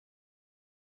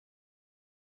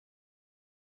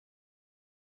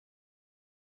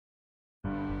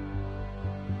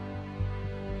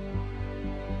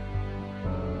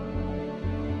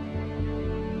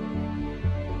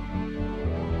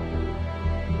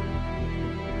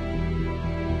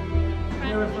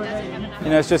You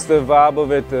know, it's just the vibe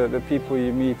of it, the people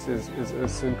you meet is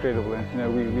incredible, and you know,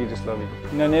 we just love it.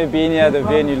 You know, never been here, the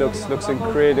venue looks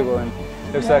incredible, and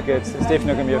looks like it's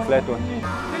definitely going to be a flat one.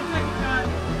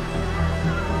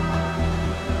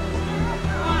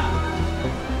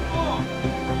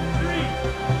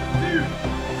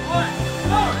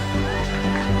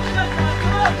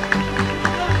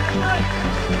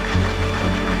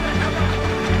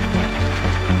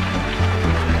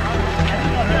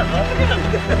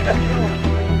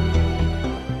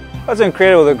 That's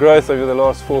incredible. The growth over the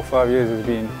last 4 or 5 years has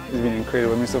been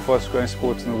incredible. I mean, it's the fastest growing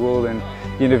sports in the world, and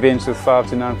in events with 5,000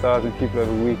 to 9,000 people over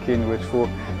a weekend, which for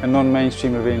a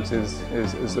non-mainstream event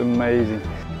is amazing.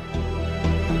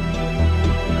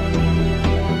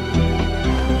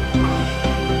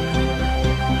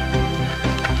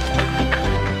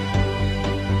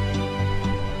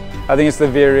 I think it's the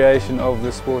variation of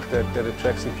the sport that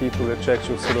attracts the people, that attracts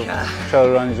your sort of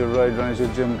trail runners, your road runners, your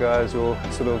gym guys, your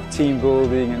sort of team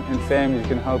building and families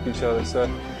can help each other. So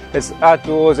it's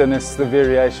outdoors and it's the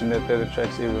variation that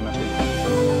attracts everyone, I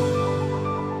think.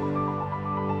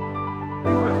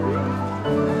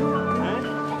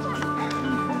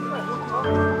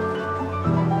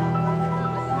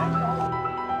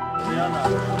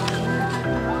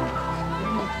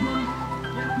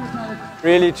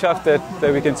 Really chuffed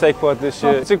that we can take part this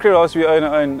year. It's incredible. Also, we own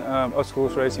our own obstacle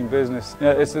course racing business. You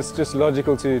know, it's just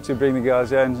logical to bring the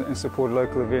guys out and support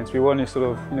local events. We want to sort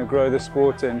of grow the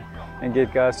sport and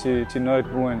get guys to know it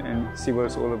more and see what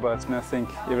it's all about. And I think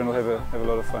everyone will have a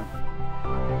lot of fun.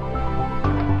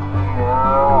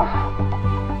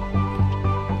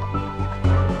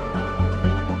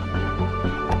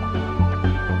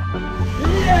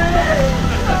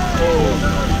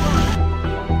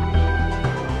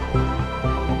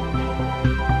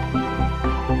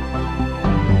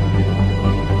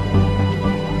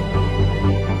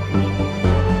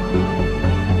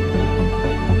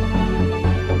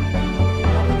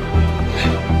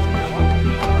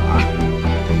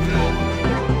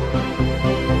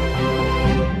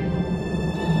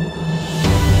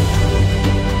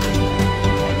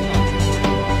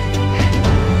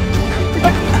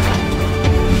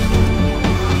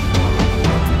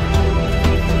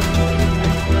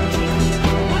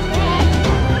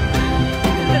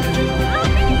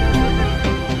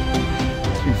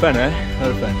 Fun, eh? A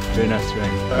lot of fun. Very nice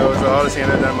rain. That was the hardest thing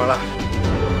I've done in my life.